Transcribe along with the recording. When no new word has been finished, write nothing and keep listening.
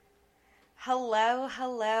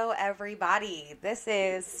Hello, everybody. This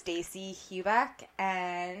is Stacy Hubeck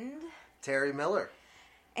and Terry Miller.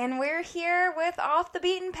 And we're here with Off the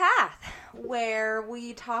Beaten Path, where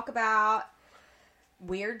we talk about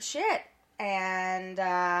weird shit, and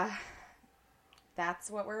that's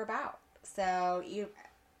what we're about. So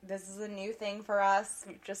this is a new thing for us.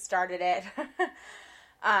 We just started it.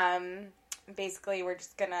 Basically, we're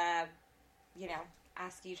just gonna,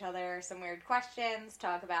 ask each other some weird questions,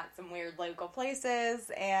 talk about some weird local places,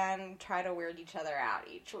 and try to weird each other out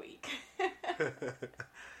each week.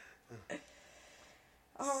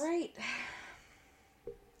 All right.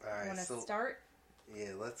 Want to start?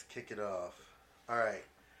 Yeah, let's kick it off. All right.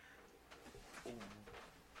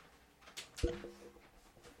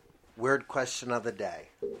 Weird question of the day.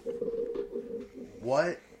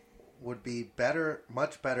 What would be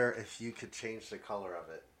much better if you could change the color of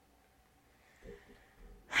it?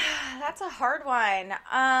 That's a hard one.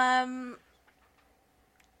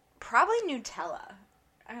 Probably Nutella.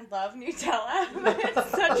 I love Nutella, but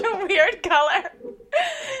it's such a weird color.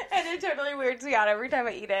 And it totally weirds me out every time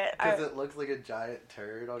I eat it. Because it looks like a giant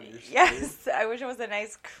turd on your skin. Yes, I wish it was a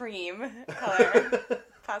nice cream color,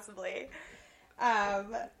 possibly.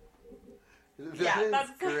 That's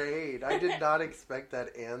great. I did not expect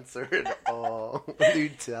that answer at all.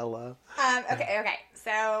 Nutella. Okay.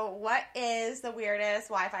 So, what is the weirdest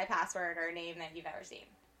Wi-Fi password or name that you've ever seen?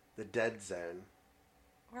 The Dead Zone.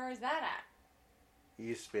 Where is that at? It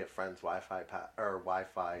used to be a friend's Wi-Fi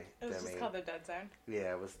domain. It was just called the Dead Zone.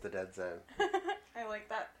 Yeah, it was the Dead Zone. I like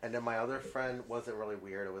that. And then my other friend wasn't really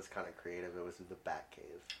weird. It was kind of creative. It was the Bat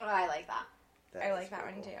Cave. Oh, I like that. I like that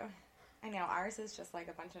cool. one too. I know ours is just like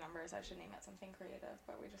a bunch of numbers. I should name it something creative,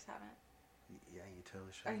 but we just haven't. Yeah, you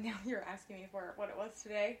totally should. I know you're asking me for what it was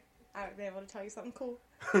today. I would be able to tell you something cool.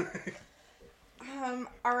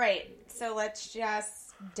 All right, so let's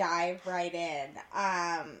just dive right in.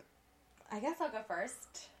 I guess I'll go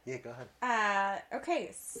first. Yeah, go ahead.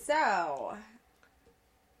 Okay, so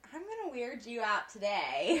I'm going to weird you out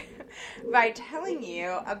today by telling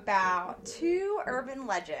you about two urban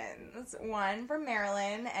legends, one from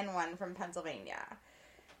Maryland and one from Pennsylvania.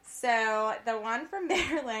 So the one from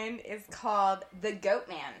Maryland is called the Goat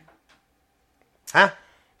Man. Huh?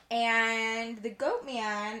 And the Goat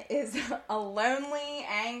Man is a lonely,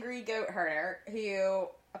 angry goat herder who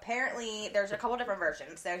apparently, there's a couple different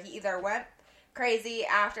versions. So he either went crazy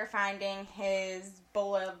after finding his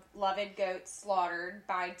beloved goats slaughtered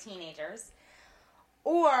by teenagers,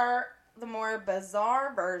 or the more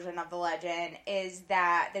bizarre version of the legend is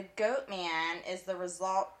that the Goat Man is the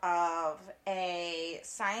result of a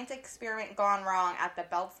science experiment gone wrong at the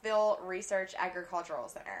Beltsville Research Agricultural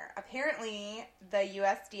Center. Apparently, the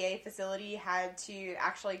USDA facility had to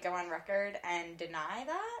actually go on record and deny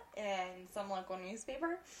that in some local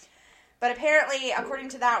newspaper. But apparently, according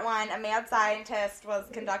to that one, a mad scientist was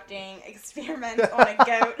conducting experiments on a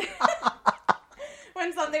goat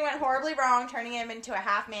when something went horribly wrong, turning him into a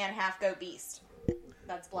half-man, half-goat beast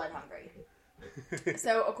that's blood-hungry.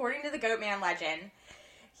 So, according to the Goat Man legend,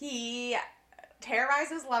 he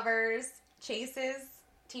terrorizes lovers, chases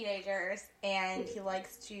teenagers, and he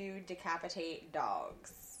likes to decapitate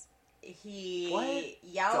dogs. What?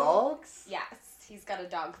 Yells. Dogs? Yes, he's got a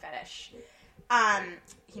dog fetish.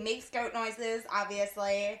 He makes goat noises,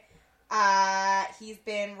 obviously. He's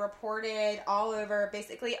been reported all over,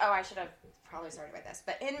 basically. Oh, I should have probably started with this.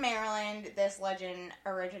 But in Maryland, this legend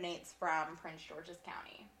originates from Prince George's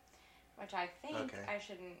County, which I think I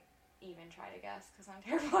shouldn't even try to guess because I'm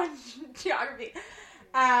terrible at geography.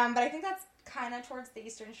 But I think that's kind of towards the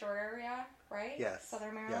Eastern Shore area, right? Yes.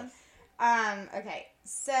 Southern Maryland. Yes. Okay,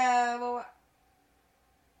 so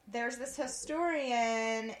there's this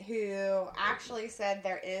historian who actually said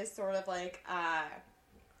there is sort of like a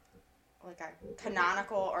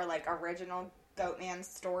canonical or like original Goatman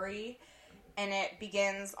story, and it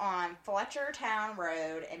begins on Fletchertown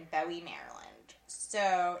Road in Bowie, Maryland.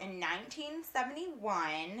 So in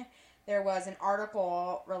 1971, there was an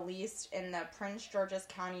article released in the Prince George's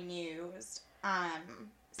County News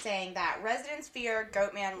saying that residents fear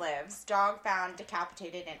Goatman lives, dog found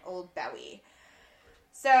decapitated in Old Bowie.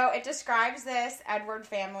 So it describes this Edward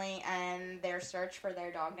family and their search for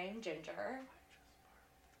their dog named Ginger.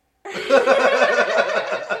 It's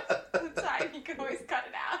fine, you can always cut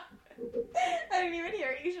it out. I didn't even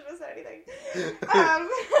hear it, you should have said anything.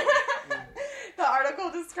 The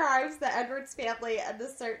article describes the Edwards family and the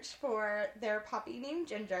search for their puppy named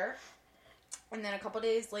Ginger. And then a couple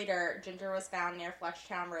days later, Ginger was found near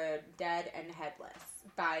Fletchtown Road, dead and headless,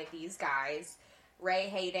 by these guys, Ray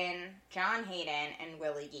Hayden, John Hayden, and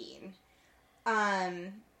Willie Gein.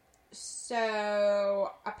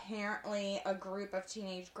 So, apparently, a group of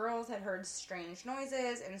teenage girls had heard strange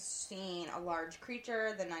noises and seen a large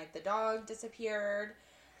creature the night the dog disappeared.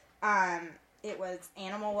 It was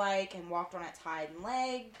animal-like and walked on its hind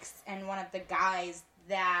legs. And one of the guys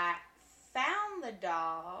that found the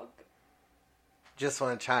dog... Just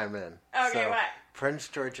want to chime in. Okay, what? Prince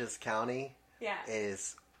George's County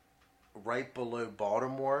is right below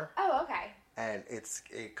Baltimore. Oh, okay. And it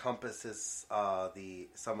encompasses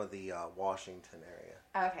some of the Washington area.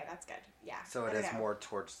 Okay, that's good. Yeah. So it is more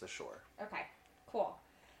towards the shore. Okay, cool.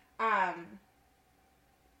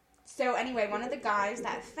 So anyway, one of the guys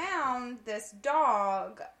that found this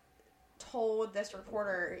dog told this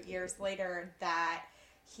reporter years later that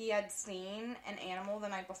he had seen an animal the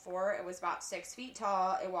night before. It was about 6 feet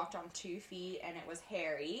tall. It walked on 2 feet, and it was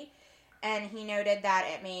hairy. And he noted that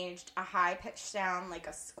it made a high-pitched sound like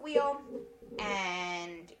a squeal.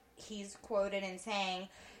 And he's quoted in saying,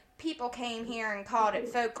 "People came here and called it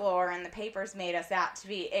folklore, and the papers made us out to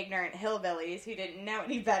be ignorant hillbillies who didn't know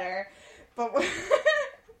any better. But what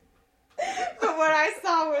I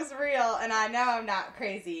saw was real, and I know I'm not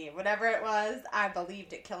crazy. Whatever it was, I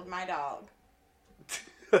believed it killed my dog."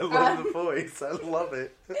 I love the voice. I love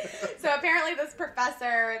it. So apparently this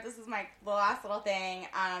professor, this is the last little thing,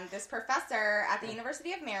 this professor at the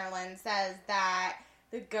University of Maryland says that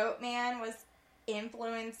the Goat Man was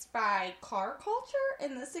influenced by car culture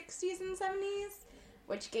in the 60s and 70s,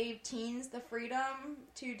 which gave teens the freedom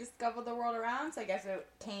to discover the world around. So I guess it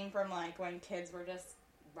came from when kids were just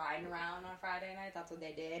riding around on Friday night. That's what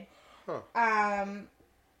they did. Huh.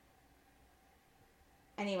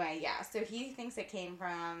 Anyway, yeah, so he thinks it came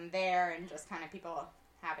from there and just kind of people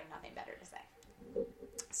having nothing better to say.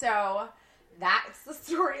 So, that's the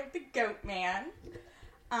story of the Goat Man.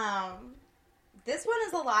 This one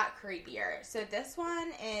is a lot creepier. So, this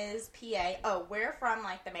one is PA. Oh, we're from,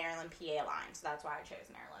 the Maryland, PA line, so that's why I chose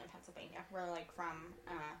Maryland and Pennsylvania. We're, from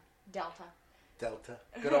Delta. Delta.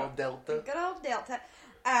 Good old Delta. Good old Delta.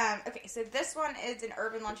 Okay, so this one is an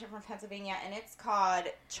urban legend from Pennsylvania, and it's called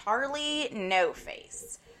Charlie No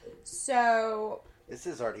Face. So... This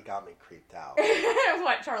has already got me creeped out.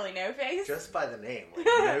 What, Charlie No Face? Just by the name. No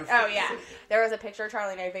Face. Oh, yeah. There was a picture of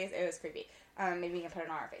Charlie No Face. It was creepy. Maybe we can put it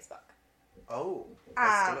on our Facebook. Oh,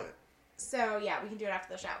 let's do it. So, yeah, we can do it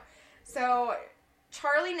after the show. So...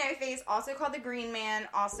 Charlie No Face, also called the Green Man,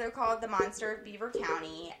 also called the Monster of Beaver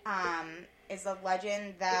County, is a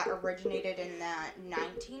legend that originated in the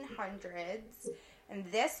 1900s. And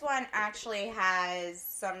this one actually has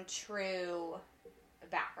some true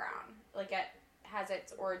background. It has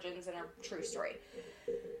its origins in a true story.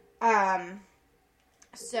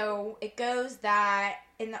 So it goes that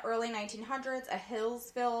in the early 1900s, a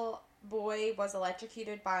Hillsville boy was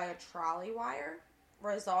electrocuted by a trolley wire,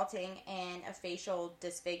 resulting in a facial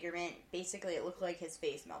disfigurement. Basically, it looked like his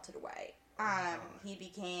face melted away. He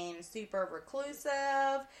became super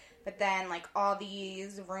reclusive, but then, all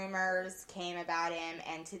these rumors came about him,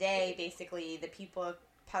 and today, basically, the people of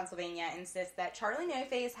Pennsylvania insist that Charlie No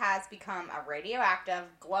Face has become a radioactive,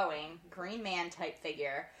 glowing, green man-type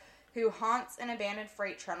figure who haunts an abandoned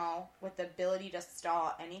freight tunnel with the ability to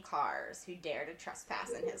stall any cars who dare to trespass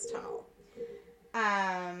in his tunnel.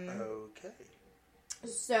 Okay.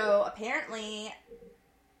 So, apparently...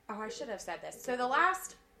 Oh, I should have said this. So, the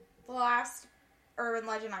last urban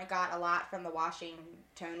legend I got a lot from the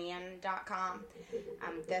Washingtonian.com.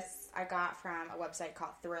 This I got from a website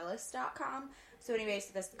called Thrillist.com. So, anyways,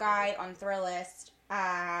 this guy on Thrillist,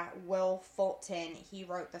 Will Fulton, he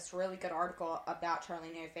wrote this really good article about Charlie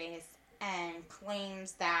No Face and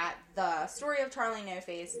claims that the story of Charlie No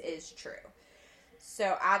Face is true.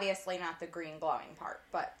 So, obviously not the green glowing part,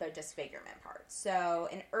 but the disfigurement part. So,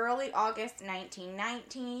 in early August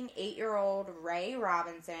 1919, 8-year-old Ray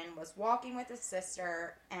Robinson was walking with his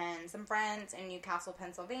sister and some friends in Newcastle,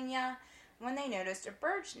 Pennsylvania, when they noticed a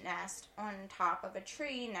bird's nest on top of a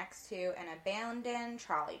tree next to an abandoned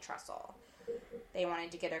trolley trestle. They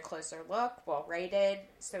wanted to get a closer look. Well, Ray did,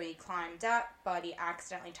 so he climbed up, but he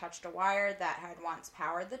accidentally touched a wire that had once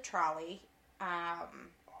powered the trolley.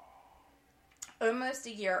 Almost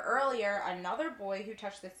a year earlier, another boy who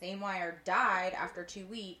touched the same wire died after 2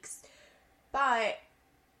 weeks, but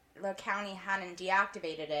the county hadn't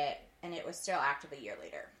deactivated it, and it was still active a year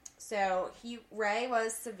later. So, Ray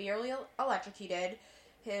was severely electrocuted.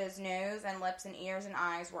 His nose and lips and ears and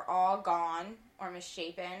eyes were all gone or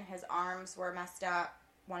misshapen. His arms were messed up.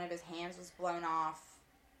 One of his hands was blown off.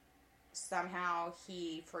 Somehow,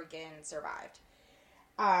 he friggin' survived.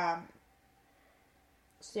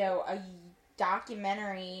 So, a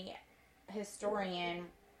documentary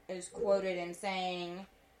historian is quoted in saying,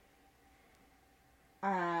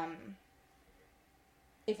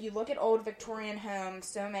 If you look at old Victorian homes,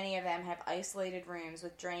 so many of them have isolated rooms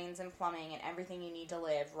with drains and plumbing and everything you need to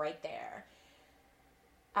live right there.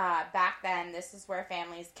 Back then, this is where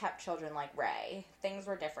families kept children like Ray. Things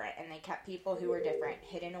were different, and they kept people who were different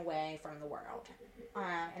hidden away from the world.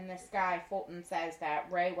 And this guy, Fulton, says that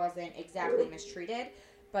Ray wasn't exactly mistreated,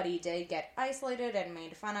 but he did get isolated and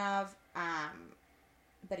made fun of.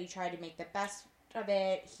 But he tried to make the best of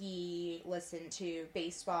it. He listened to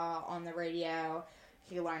baseball on the radio.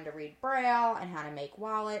 He learned to read Braille and how to make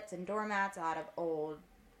wallets and doormats out of old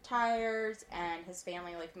tires, and his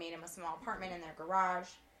family made him a small apartment in their garage.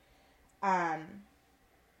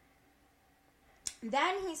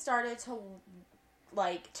 Then he started to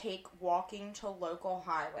take walking to local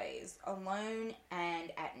highways alone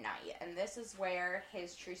and at night, and this is where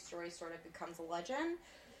his true story sort of becomes a legend.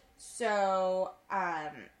 So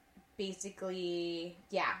basically,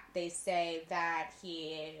 they say that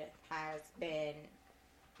he has been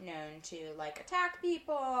known to attack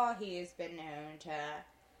people. He's been known to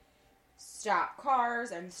stop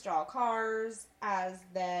cars and stall cars as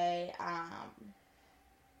they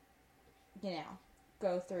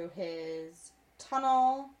go through his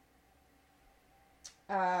tunnel.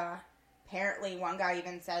 Apparently one guy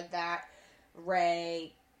even said that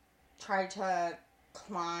Ray tried to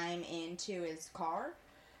climb into his car.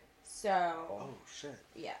 So oh shit.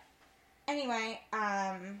 Yeah. Anyway,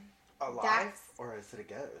 alive? Or is it a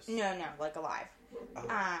ghost? No, alive.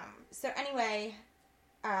 Oh. So anyway,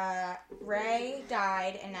 Ray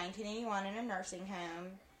died in 1981 in a nursing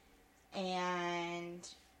home, and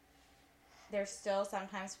there's still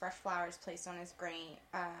sometimes fresh flowers placed on his grave.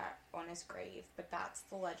 But that's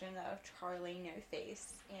the legend of Charlie No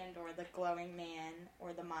Face, and or the Glowing Man,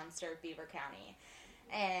 or the Monster of Beaver County.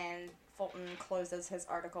 And Fulton closes his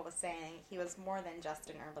article with saying he was more than just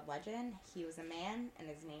an urban legend. He was a man, and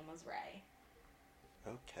his name was Ray.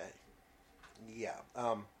 Okay. Yeah.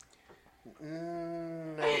 Know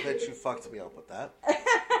that you fucked me up with that.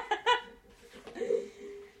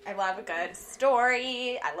 I love a good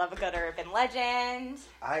story. I love a good urban legend.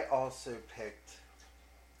 I also picked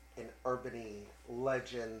an urban-y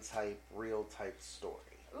legend type, real type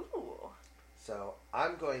story. Ooh. So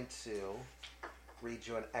I'm going to read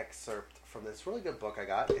you an excerpt from this really good book I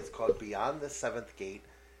got. It's called Beyond the Seventh Gate,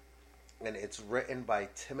 and it's written by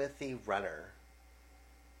Timothy Renner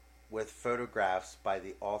with photographs by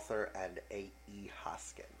the author and A.E.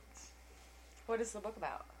 Hoskins. What is the book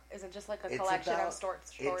about? Is it just a collection of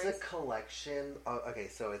stories? It's a collection of, okay,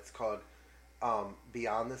 so it's called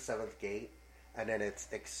Beyond the Seventh Gate, and then it's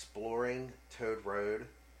Exploring Toad Road,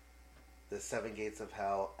 The Seven Gates of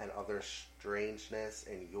Hell, and Other Strangeness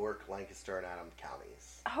in York, Lancaster, and Adams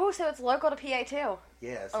counties. Oh, so it's local to PA too.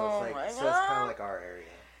 Yeah, so it's kind of like our area.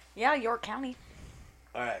 Yeah, York County.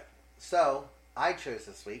 All right, so I chose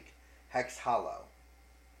this week Hex Hollow.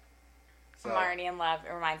 So, I'm already in love.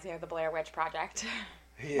 It reminds me of the Blair Witch Project.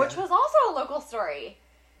 Yeah. Which was also a local story.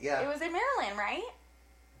 Yeah. It was in Maryland, right?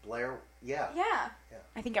 Blair, yeah. Yeah.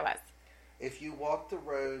 I think it was. If you walk the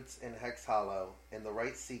roads in Hex Hollow in the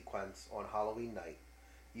right sequence on Halloween night,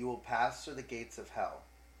 you will pass through the gates of hell.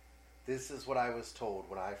 This is what I was told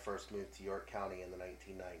when I first moved to York County in the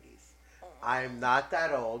 1990s. I'm not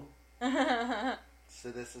that old,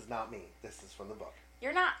 so this is not me. This is from the book.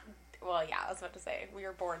 You're not... Well, yeah, I was about to say, we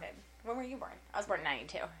were born in... When were you born? I was born in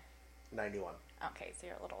 92. 91. Okay, so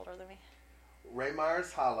you're a little older than me.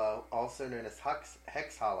 Raymeyer's Hollow, also known as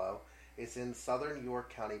Hex Hollow, is in southern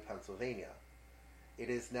York County, Pennsylvania. It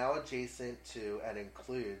is now adjacent to and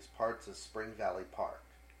includes parts of Spring Valley Park.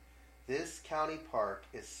 This county park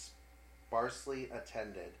is sparsely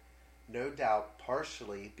attended, no doubt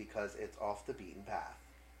partially because it's off the beaten path.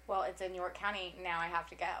 Well, it's in York County, now I have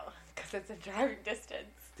to go, because it's a driving distance.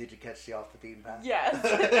 Did you catch the off the beaten path? Yes.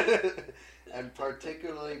 And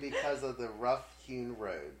particularly because of the rough-hewn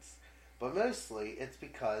roads. But mostly it's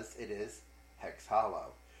because it is Hex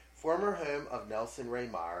Hollow, former home of Nelson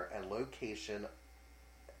Raymeyer and location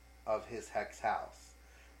of his Hex house,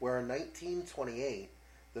 where in 1928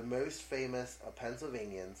 the most famous of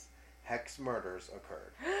Pennsylvanians' Hex murders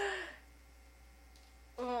occurred.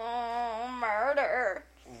 Oh, murder.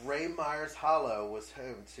 Raymeyer's Hollow was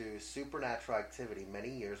home to supernatural activity many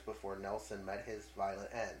years before Nelson met his violent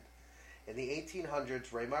end. In the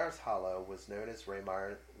 1800s, Raymeyer's Hollow was known as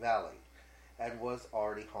Raymeyer Valley and was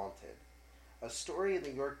already haunted. A story in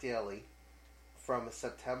the York Daily from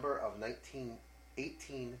September of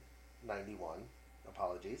 1891,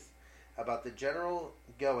 about the general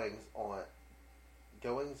goings on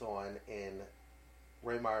in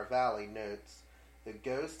Raymeyer Valley notes, the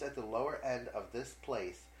ghost at the lower end of this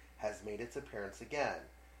place has made its appearance again.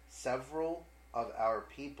 Several of our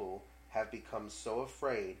people have become so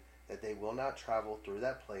afraid that they will not travel through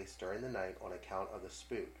that place during the night on account of the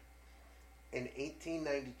spook. In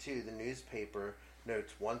 1892, the newspaper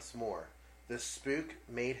notes once more, the spook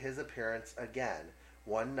made his appearance again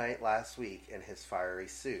one night last week in his fiery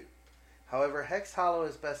suit. However, Hex Hollow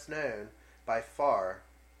is best known by far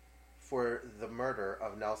for the murder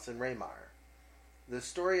of Nelson Raymar. The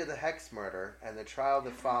story of the Hex murder and the trial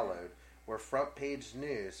that followed were front-page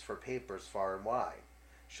news for papers far and wide.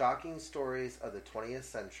 Shocking stories of the 20th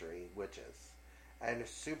century witches and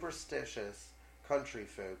superstitious country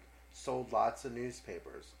folk sold lots of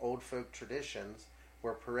newspapers. Old folk traditions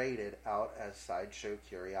were paraded out as sideshow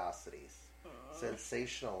curiosities,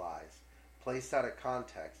 sensationalized, placed out of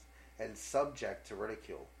context, and subject to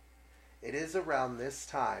ridicule. It is around this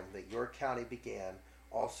time that York County began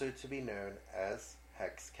also to be known as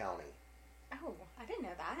Hex County. Oh, I didn't know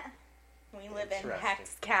that. We live in Interesting.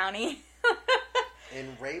 Hex County.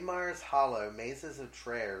 In Raymar's Hollow, mazes of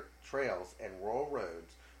trails and rural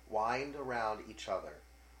roads wind around each other.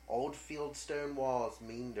 Old fieldstone walls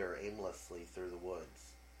meander aimlessly through the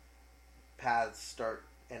woods. Paths start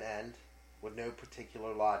and end with no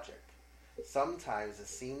particular logic. Sometimes it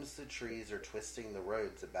seems the trees are twisting the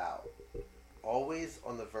roads about, always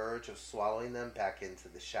on the verge of swallowing them back into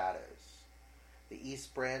the shadows. The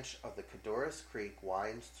east branch of the Codorus Creek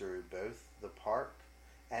winds through both the park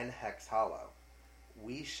and Hex Hollow.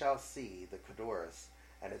 We shall see the Codorus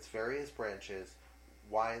and its various branches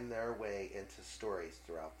wind their way into stories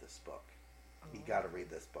throughout this book. You gotta read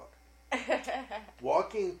this book.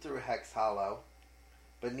 Walking through Hex Hollow,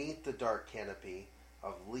 beneath the dark canopy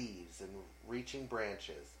of leaves and reaching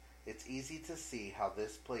branches, it's easy to see how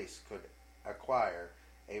this place could acquire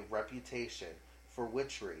a reputation for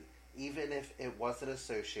witchery, even if it wasn't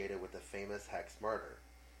associated with the famous Hex murder.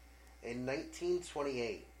 In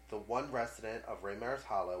 1928, the one resident of Raymar's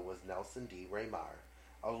Hollow was Nelson D. Raymar,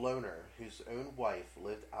 a loner whose own wife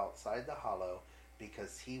lived outside the hollow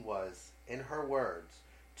because he was, in her words,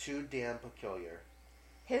 too damn peculiar.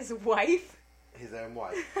 His wife? His own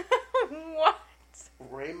wife. What?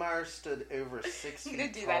 Raymar stood over 6 feet I'm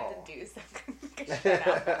gonna do tall. that to do something. Make a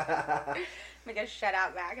shutout. Make a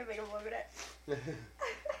shutout back and make him live in it.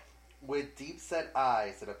 With deep-set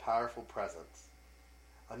eyes and a powerful presence.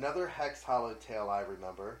 Another Hex Hollow tale I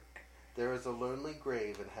remember. There is a lonely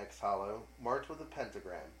grave in Hex Hollow, marked with a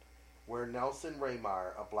pentagram, where Nelson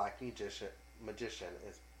Raymar, a black magician,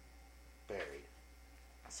 is buried.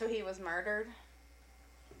 So he was murdered?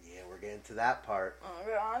 Yeah, we're getting to that part. Oh,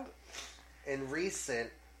 God. In recent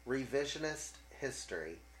revisionist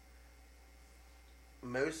history,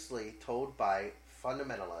 mostly told by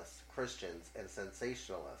fundamentalist Christians and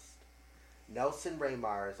sensationalists, Nelson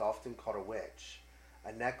Raymar is often called a witch,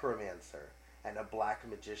 a necromancer, and a black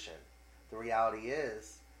magician. The reality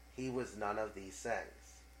is, he was none of these things.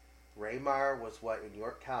 Raymar was what in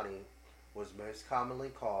York County was most commonly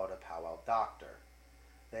called a powwow doctor.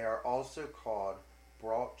 They are also called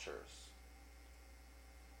Brouchers.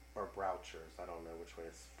 Or Brouchers, I don't know which way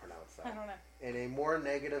to pronounce that. I don't know. In a more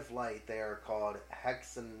negative light, they are called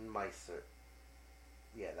Hexenmeister.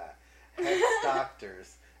 Yeah, that. Hex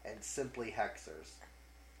doctors and simply hexers.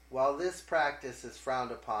 While this practice is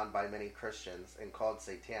frowned upon by many Christians and called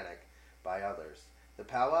satanic by others, the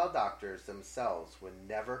powwow doctors themselves would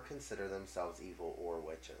never consider themselves evil or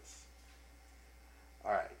witches.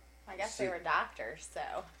 Alright. I guess they were doctors,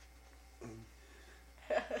 so.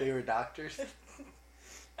 They were doctors?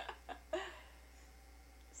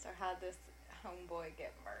 So how'd this homeboy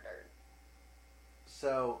get murdered?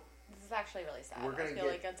 So, This is actually really sad. We're gonna I feel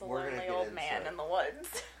get- like it's a we're gonna lonely get old into man it. in the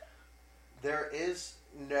woods. there is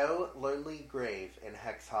no lonely grave in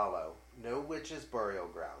Hex Hollow, no witch's burial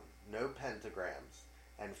ground, no pentagrams,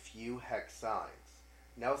 and few hex signs.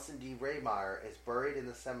 Nelson D. Raymar is buried in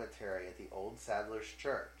the cemetery at the Old Sadler's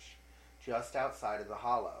Church, just outside of the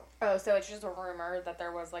hollow. Oh, so it's just a rumor that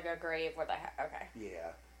there was like a grave with a okay. Yeah.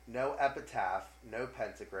 No epitaph, no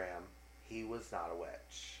pentagram. He was not a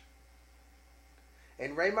witch.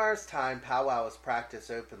 In Raymar's time, powwow was practiced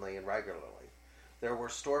openly and regularly. There were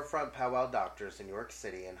storefront powwow doctors in York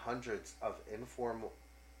City and hundreds of informal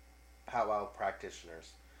powwow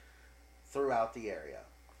practitioners throughout the area.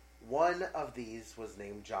 One of these was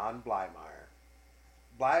named John Blymeyer.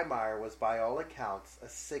 Blymeyer was by all accounts a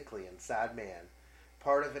sickly and sad man,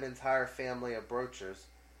 part of an entire family of Brochers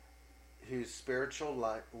whose spiritual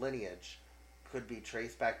lineage could be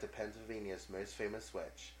traced back to Pennsylvania's most famous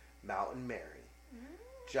witch, Mountain Mary.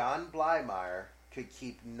 John Blymeyer could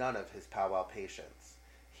keep none of his powwow patients.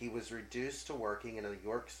 He was reduced to working in a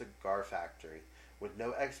York cigar factory, with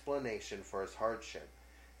no explanation for his hardship,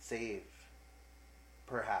 save,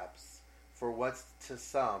 perhaps, for what to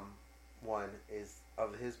someone is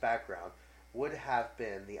of his background would have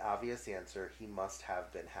been the obvious answer: he must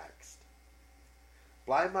have been hexed.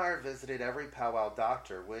 Blymeyer visited every powwow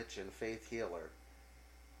doctor, witch, and faith healer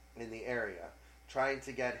in the area, trying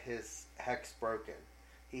to get his hex broken.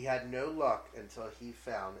 He had no luck until he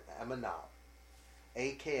found Emma Knopp,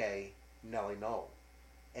 a.k.a. Nellie Knoll,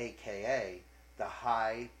 a.k.a. the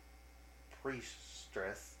High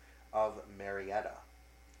Priestess of Marietta,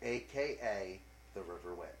 a.k.a. the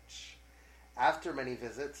River Witch. After many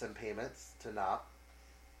visits and payments to Knopp,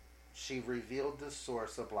 she revealed the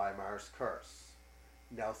source of Blymeyer's curse: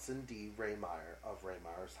 Nelson D. Raymeyer of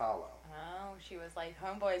Raymeyer's Hollow. Oh, she was like,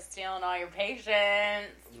 homeboy's stealing all your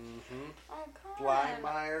patients. Mm-hmm. Oh, God.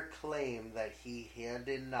 Blymeyer claimed that he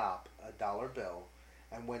handed Knopp a dollar bill,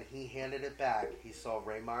 and when he handed it back, he saw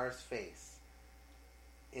Raymeyer's face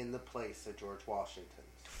in the place of George Washington's.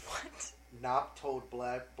 What? Knopp told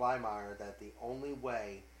Blymeyer that the only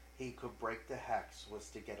way he could break the hex was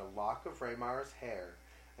to get a lock of Raymeyer's hair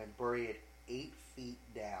and bury it 8 feet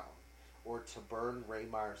down, or to burn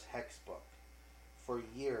Raymeyer's hex book. For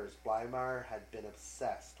years, Blymeyer had been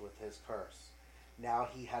obsessed with his curse. Now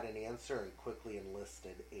he had an answer and quickly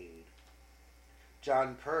enlisted aid.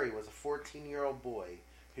 John Curry was a 14-year-old boy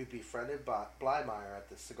who befriended Blymeyer at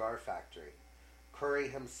the cigar factory. Curry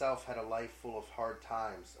himself had a life full of hard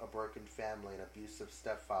times, a broken family, an abusive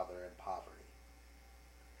stepfather, and poverty.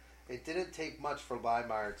 It didn't take much for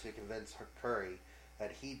Blymeyer to convince Curry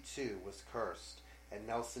that he too was cursed, and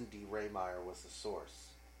Nelson D. Raymeyer was the source.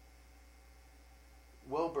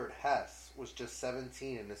 Wilbert Hess was just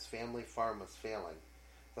 17 and his family farm was failing.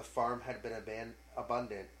 The farm had been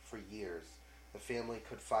abundant for years. The family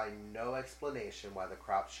could find no explanation why the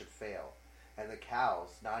crops should fail, and the cows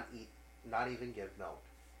not even give milk.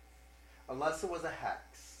 Unless it was a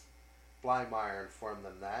hex. Blymeyer informed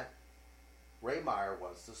them that Raymeyer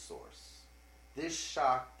was the source. This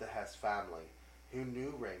shocked the Hess family, who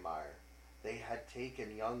knew Raymeyer. They had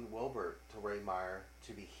taken young Wilbert to Raymeyer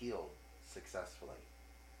to be healed successfully.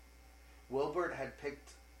 Wilbert had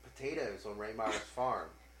picked potatoes on Raymeyer's farm.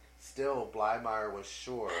 Still, Blymeyer was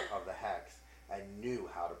sure of the hex and knew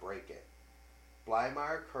how to break it.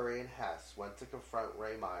 Blymeyer, Curry, and Hess went to confront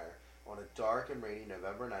Raymeyer on a dark and rainy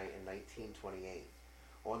November night in 1928.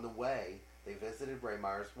 On the way, they visited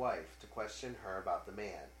Raymeyer's wife to question her about the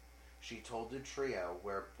man. She told the trio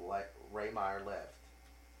where Raymeyer lived.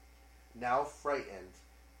 Now frightened,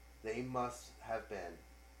 they must have been.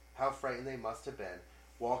 How frightened they must have been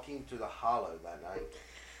walking through the hollow that night.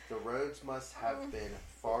 The roads must have been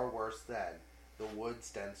far worse then, the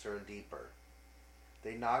woods denser and deeper.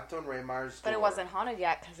 They knocked on Raymeyer's door. But it wasn't haunted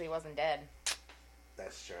yet because he wasn't dead.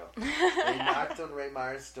 That's true. They knocked on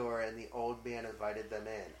Raymeyer's door and the old man invited them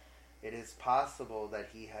in. It is possible that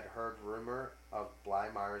he had heard rumor of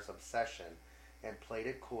Blymeyer's obsession and played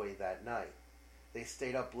it coy that night. They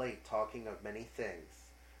stayed up late talking of many things,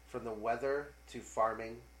 from the weather to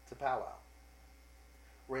farming to powwow.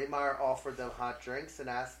 Raymeyer offered them hot drinks and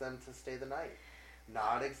asked them to stay the night.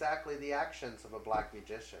 Not exactly the actions of a black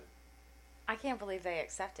magician. I can't believe they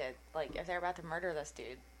accepted. Like, if they're about to murder this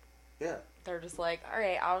dude. Yeah. They're just like, all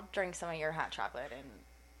right, I'll drink some of your hot chocolate and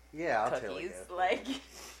yeah, I'll cookies. tell you. Like,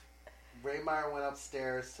 Raymeyer went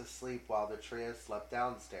upstairs to sleep while the trio slept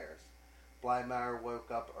downstairs. Blymeyer woke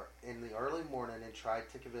up in the early morning and tried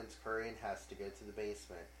to convince Curry and Hess to go to the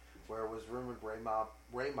basement, where it was rumored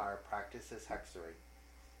Raymeyer practiced his hexery.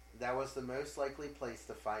 That was the most likely place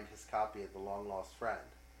to find his copy of The Long Lost Friend.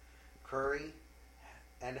 Curry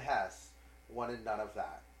and Hess wanted none of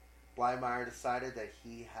that. Blymeyer decided that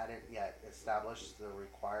he hadn't yet established the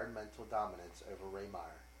required mental dominance over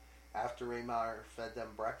Raymeyer. After Raymeyer fed them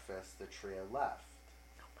breakfast, the trio left.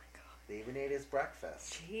 oh my God. They even ate his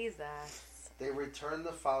breakfast. Jesus. They returned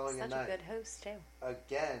the following Such night. a good host, too.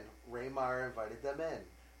 Again, Raymeyer invited them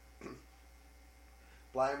in.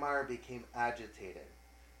 Blymeyer became agitated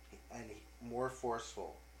and more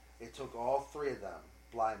forceful. It took all three of them,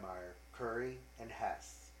 Blymeyer, Curry, and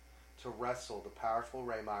Hess, to wrestle the powerful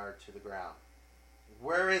Raymeyer to the ground.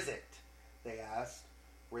 "Where is it?" they asked.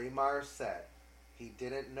 Raymeyer said he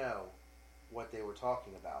didn't know what they were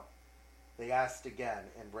talking about. They asked again,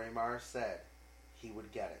 and Raymeyer said he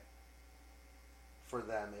would get it for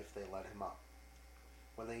them if they let him up.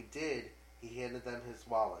 When they did, he handed them his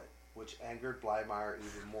wallet, which angered Blymeyer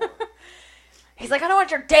even more. He's like, I don't want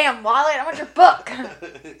your damn wallet. I want your book.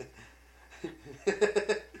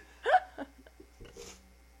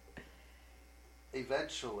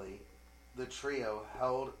 Eventually, the trio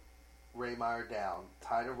held Raymeyer down,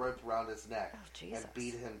 tied a rope around his neck, Oh, Jesus. and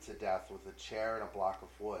beat him to death with a chair and a block of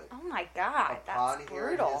wood. Oh my God, Upon that's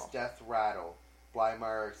hearing brutal. his death rattle,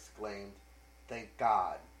 Blymeyer exclaimed, "Thank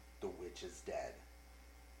God, the witch is dead."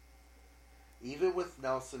 Even with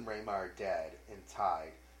Nelson Raymeyer dead and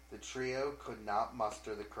tied, the trio could not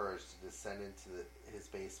muster the courage to descend into his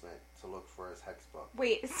basement to look for his hex book.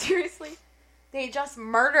 Wait, seriously? They just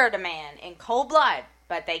murdered a man in cold blood,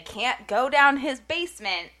 but they can't go down his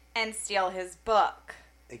basement and steal his book.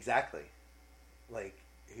 Exactly. Like,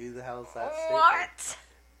 who the hell is that? What?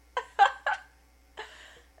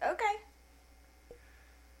 Okay.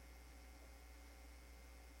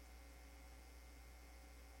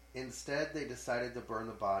 Instead, they decided to burn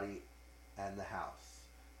the body and the house.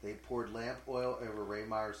 They poured lamp oil over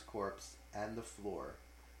Raymeyer's corpse and the floor,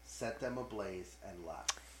 set them ablaze, and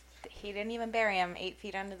left. He didn't even bury him 8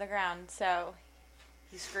 feet under the ground, so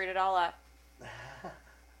he screwed it all up.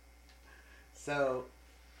 So,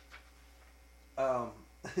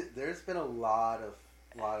 there's been a lot of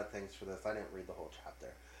things for this. I didn't read the whole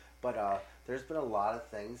chapter, but there's been a lot of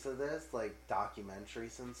things of this, like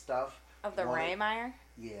documentaries and stuff. Of the Raymeyer?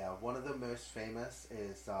 Yeah, one of the most famous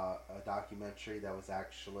is a documentary that was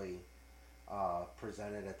actually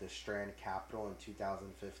presented at the Strand Capitol in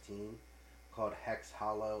 2015 called Hex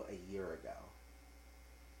Hollow a Year Ago.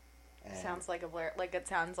 And Sounds like a Blair. Like it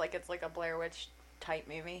sounds like it's like a Blair Witch type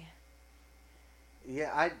movie.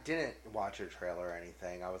 yeah, I didn't watch a trailer or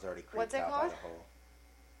anything. I was already creeped What's it out by called? the whole.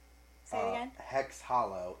 Say it again. Hex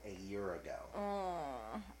Hollow a Year Ago.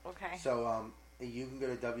 Okay. So you can go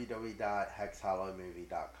to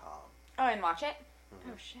www.hexhollowmovie.com. Oh, and watch it.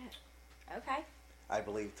 Mhm. Oh shit. Okay. I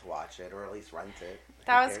believe to watch it or at least rent it.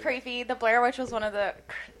 That Who was cares? creepy. The Blair Witch was one of the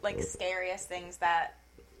like scariest things that,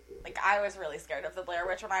 like, I was really scared of the Blair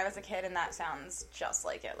Witch when I was a kid, and that sounds just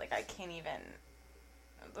like it. Like, I can't even.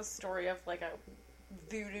 The story of like a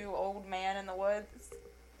voodoo old man in the woods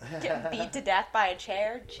getting beat to death by a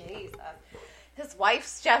chair. Jesus. His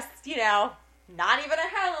wife's just, not even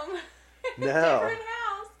at home. No. Different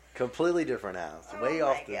house. Completely different house. Oh Way my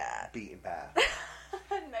off the God. beaten path.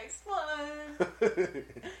 Nice one.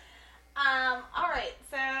 Alright,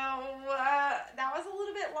 so that was a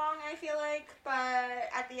little bit long, I feel like, but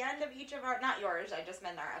at the end of each of our, not yours, I just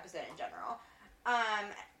meant our episode in general,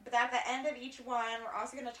 but at the end of each one, we're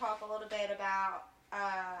also going to talk a little bit about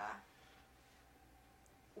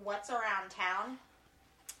what's around town.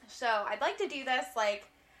 So I'd like to do this, like,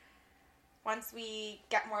 once we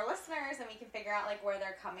get more listeners and we can figure out, like, where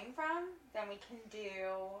they're coming from, then we can do,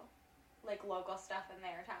 like, local stuff in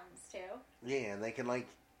their towns, too. Yeah, and they can, like,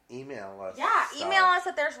 email us. Yeah, stuff. email us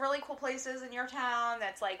if there's really cool places in your town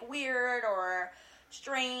that's, like, weird or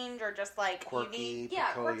strange or just, like, Quirky, unique. Yeah,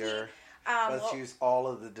 peculiar. quirky. Let's use all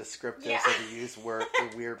of the descriptives Yeah. of the use word,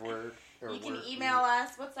 the weird word. Or You can word, email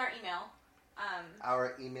us. What's our email?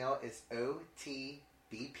 Our email is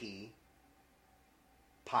OTBP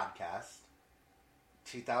podcast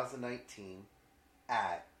 2019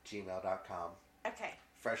 at gmail.com. Okay.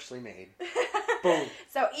 Freshly made. Boom.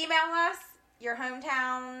 So email us your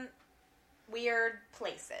hometown weird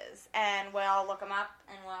places, and we'll look them up,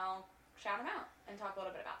 and we'll shout them out and talk a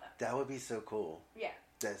little bit about them. That would be so cool. Yeah.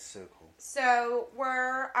 That's so cool. So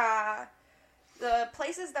we're, the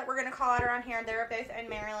places that we're going to call out around here, they're both in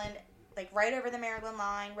Maryland, like right over the Maryland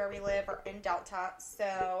line where we live, or in Delta.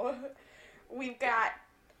 So we've got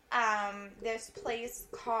this place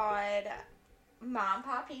called Mom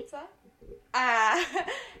Pop Pizza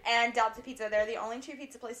and Delta Pizza. They're the only 2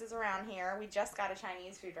 pizza places around here. We just got a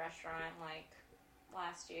Chinese food restaurant like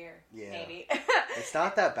last year, maybe. It's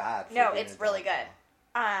not that bad. For No, being it's in really Delta.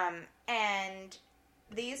 good. And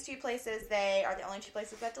these 2 places, they are the only 2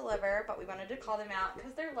 places that deliver, but we wanted to call them out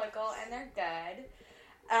because they're local and they're good.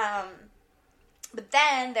 But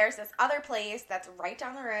then there's this other place that's right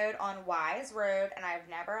down the road on Wise Road, and I've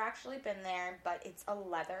never actually been there, but it's a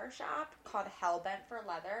leather shop called Hellbent for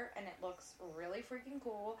Leather, and it looks really freaking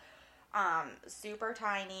cool. Super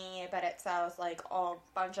tiny, but it sells like a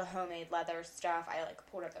bunch of homemade leather stuff. I like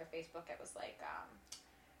pulled up their Facebook. It was like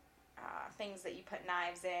things that you put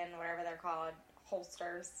knives in, whatever they're called,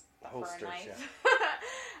 holsters for a knife.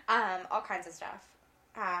 Yeah. All kinds of stuff.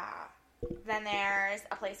 Then there's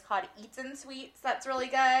a place called Eats and Sweets that's really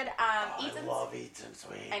good. I love Eats and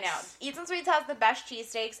Sweets. I know. Eats and Sweets has the best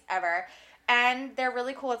cheesesteaks ever, and they're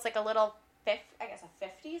really cool. It's like a little, a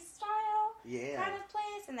 50s style kind of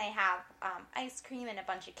place, and they have ice cream and a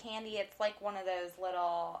bunch of candy. It's like one of those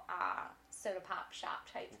little soda pop shop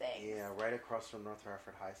type thing. Yeah, right across from North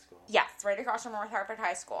Hartford High School. Yes, right across from North Hartford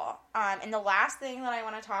High School. And the last thing that I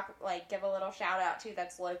want to give a little shout out to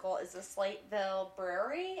that's local is the Slateville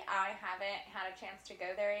Brewery. I haven't had a chance to go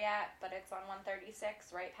there yet, but it's on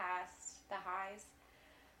 136, right past the highs.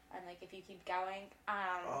 And if you keep going,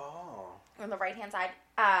 on the right hand side.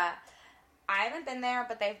 I haven't been there,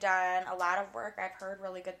 but they've done a lot of work. I've heard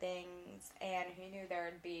really good things, and who knew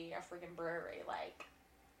there would be a freaking brewery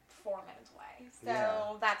 4 minutes away.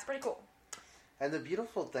 So that's pretty cool. And the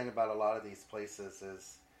beautiful thing about a lot of these places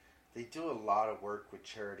is they do a lot of work with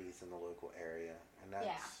charities in the local area, and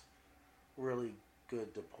that's really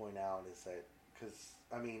good to point out. Is that because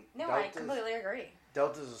I completely agree.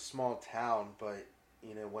 Delta's a small town, but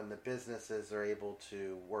when the businesses are able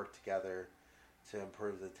to work together to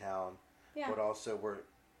improve the town. Yeah. But also we're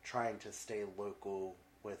trying to stay local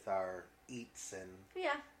with our eats and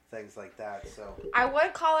things like that. So I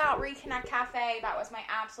would call out Reconnect Cafe. That was my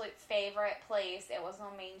absolute favorite place. It was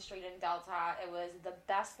on Main Street in Delta. It was the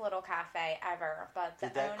best little cafe ever. But the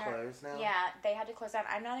owner, close now? Yeah, they had to close down.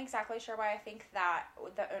 I'm not exactly sure why. I think that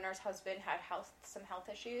the owner's husband had some health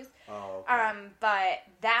issues. Oh, okay. But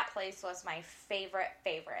that place was my favorite.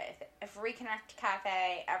 If Reconnect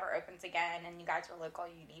Cafe ever opens again and you guys are local,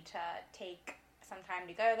 you need to take some time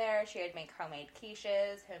to go there. She would make homemade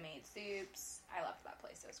quiches, homemade soups. I loved that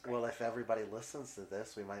place. It was great. Well, if everybody listens to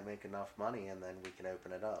this, we might make enough money and then we can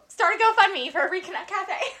open it up. Start a GoFundMe for Reconnect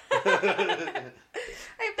Cafe. I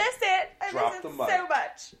miss it. I miss it so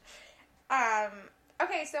much.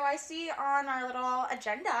 Okay, so I see on our little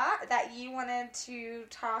agenda that you wanted to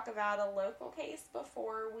talk about a local case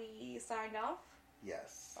before we signed off.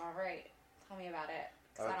 Yes. All right. Tell me about it.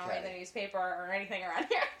 Because I don't read the newspaper or anything around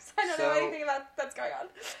here. So I don't know anything about that's going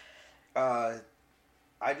on.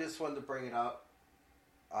 I just wanted to bring it up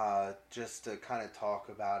just to kind of talk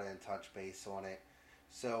about it and touch base on it.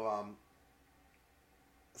 So,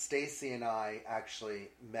 Stacy and I actually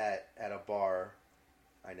met at a bar.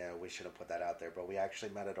 I know we should have put that out there, but we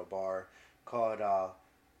actually met at a bar called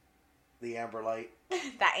the Amber Light.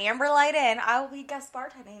 The Amber Light Inn. I will be guest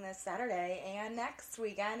bartending this Saturday and next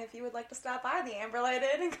weekend if you would like to stop by the Amber Light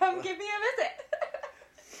Inn and come give me a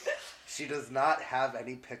visit. She does not have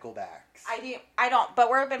any picklebacks. I don't,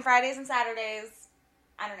 but we're open Fridays and Saturdays.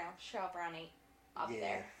 I don't know. Show up around 8 up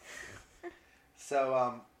there.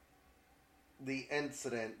 So, the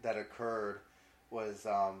incident that occurred was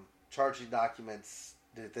charging documents.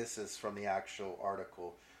 This is from the actual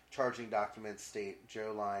article. Charging documents state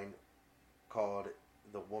Joe Line called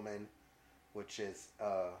the woman, which is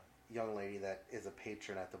a young lady that is a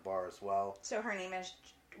patron at the bar as well. So her name is,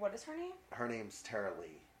 what is her name? Her name's Tara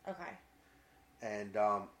Lee. Okay. And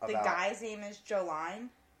the guy's name is Joe Line?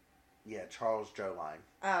 Yeah, Charles Joe Line.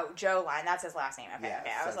 Oh, Joe Line. That's his last name. Okay, yes,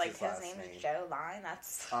 okay. I was like, his name is Joe Line?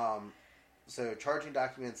 That's... So charging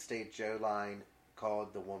documents state Joe Line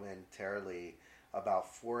called the woman, Tara Lee,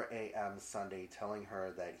 about 4 a.m. Sunday, telling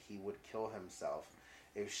her that he would kill himself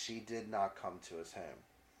if she did not come to his home.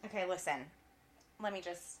 Okay, listen. Let me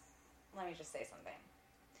just say something.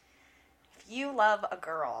 If you love a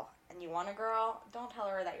girl and you want a girl, don't tell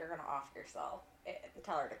her that you're going to off yourself.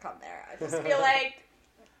 Tell her to come there. I just feel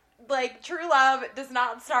like true love does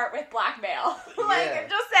not start with blackmail. I'm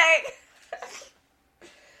just saying.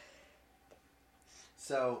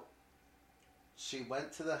 So, she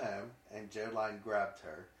went to the home, and Joe Line grabbed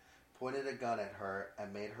her, pointed a gun at her,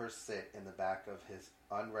 and made her sit in the back of his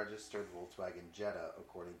unregistered Volkswagen Jetta,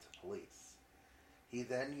 according to police. He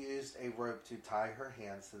then used a rope to tie her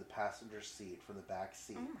hands to the passenger seat from the back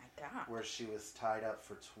seat, oh my God, where she was tied up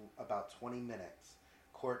for about 20 minutes,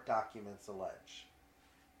 court documents allege.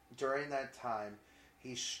 During that time,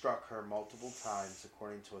 he struck her multiple times,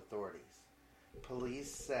 according to authorities.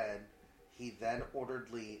 Police said he then ordered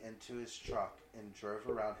Lee into his truck and drove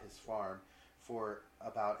around his farm for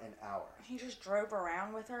about an hour. He just drove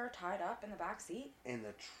around with her tied up in the back seat? In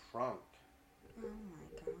the trunk. Oh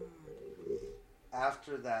my God.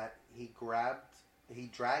 After that, he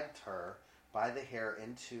dragged her by the hair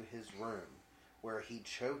into his room, where he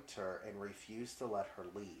choked her and refused to let her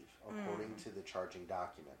leave, according to the charging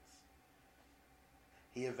documents.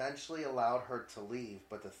 He eventually allowed her to leave,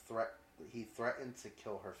 but he threatened to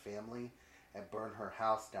kill her family and burn her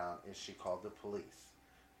house down if she called the police.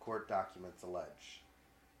 Court documents allege.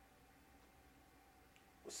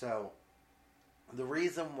 So, the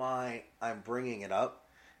reason why I'm bringing it up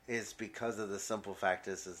is because of the simple fact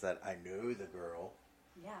is that I know the girl.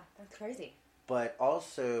 Yeah, that's crazy. But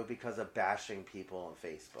also because of bashing people on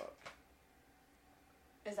Facebook.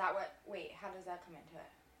 Is that what... Wait, how does that come into it?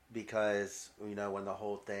 Because, when the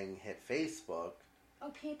whole thing hit Facebook, Oh,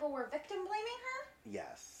 people were victim blaming her?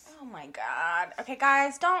 Yes. Oh my god. Okay,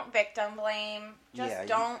 guys, don't victim blame. Just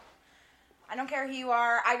don't. I don't care who you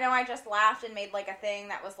are. I know I just laughed and made like a thing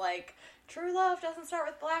that was like, true love doesn't start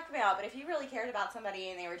with blackmail. But if you really cared about somebody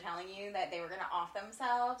and they were telling you that they were going to off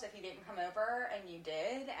themselves if you didn't come over and you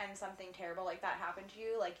did, and something terrible like that happened to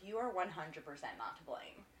you, like, you are 100% not to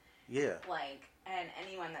blame. Yeah. Like, and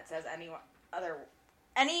anyone that says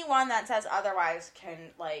otherwise can,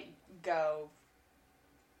 like, go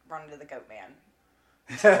run to the goat man.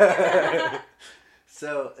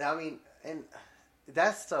 So, I mean, and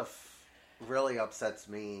that stuff really upsets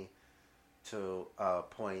me to a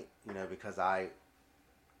point, because I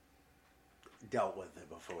dealt with it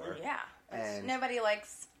before. Yeah. And nobody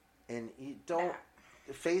likes... And you don't...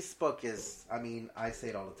 Facebook is... I mean, I say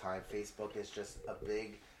it all the time. Facebook is just a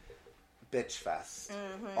big bitch fest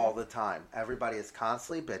all the time. Everybody is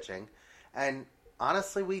constantly bitching. And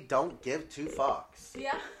honestly, we don't give two fucks.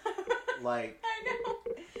 Yeah. Like... I know.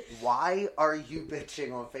 Why are you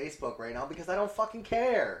bitching on Facebook right now? Because I don't fucking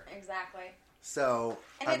care. Exactly. So,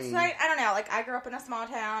 and I mean... like, I don't know, like, I grew up in a small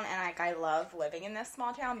town, and, like, I love living in this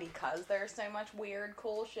small town because there's so much weird,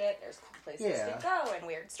 cool shit. There's cool places to go and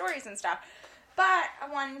weird stories and stuff. But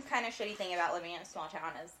one kind of shitty thing about living in a small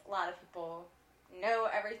town is a lot of people know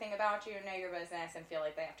everything about you, know your business, and feel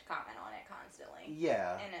like they have to comment on it constantly.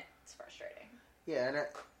 Yeah. And it's frustrating. Yeah,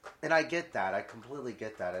 and I get that. I completely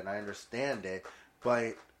get that, and I understand it,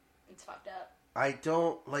 but... It's fucked up. I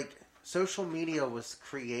don't, like, social media was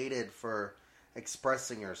created for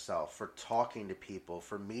expressing yourself, for talking to people,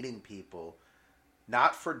 for meeting people,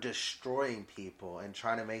 not for destroying people and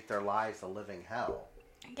trying to make their lives a living hell.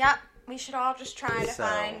 Yep. We should all just try to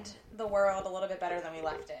find the world a little bit better than we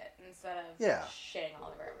left it, instead of shitting all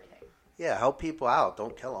over everything. Yeah, help people out.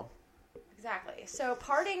 Don't kill them. Exactly. So,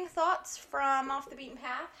 parting thoughts from Off the Beaten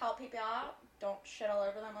Path. Help people out. Don't shit all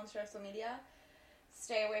over them on social media.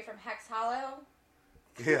 Stay away from Hex Hollow.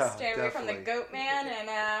 Yeah, stay away from the Goat Man,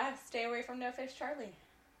 and stay away from No Fish Charlie.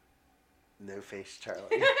 No Fish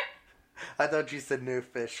Charlie. I thought you said no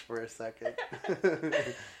fish for a second.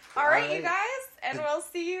 All right, you guys, and we'll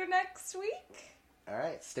see you next week. All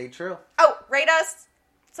right, stay true. Oh, rate us,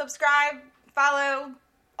 subscribe, follow,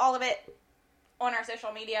 all of it on our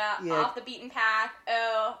social media. Yeah. Off the Beaten Path.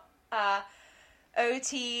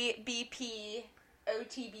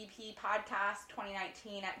 OTBP podcast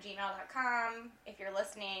 2019 at gmail.com. If you're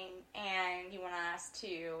listening and you want us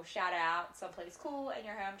to shout out someplace cool in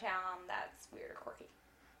your hometown that's weird or quirky.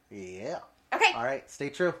 Yeah. Okay. All right. Stay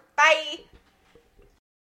true. Bye.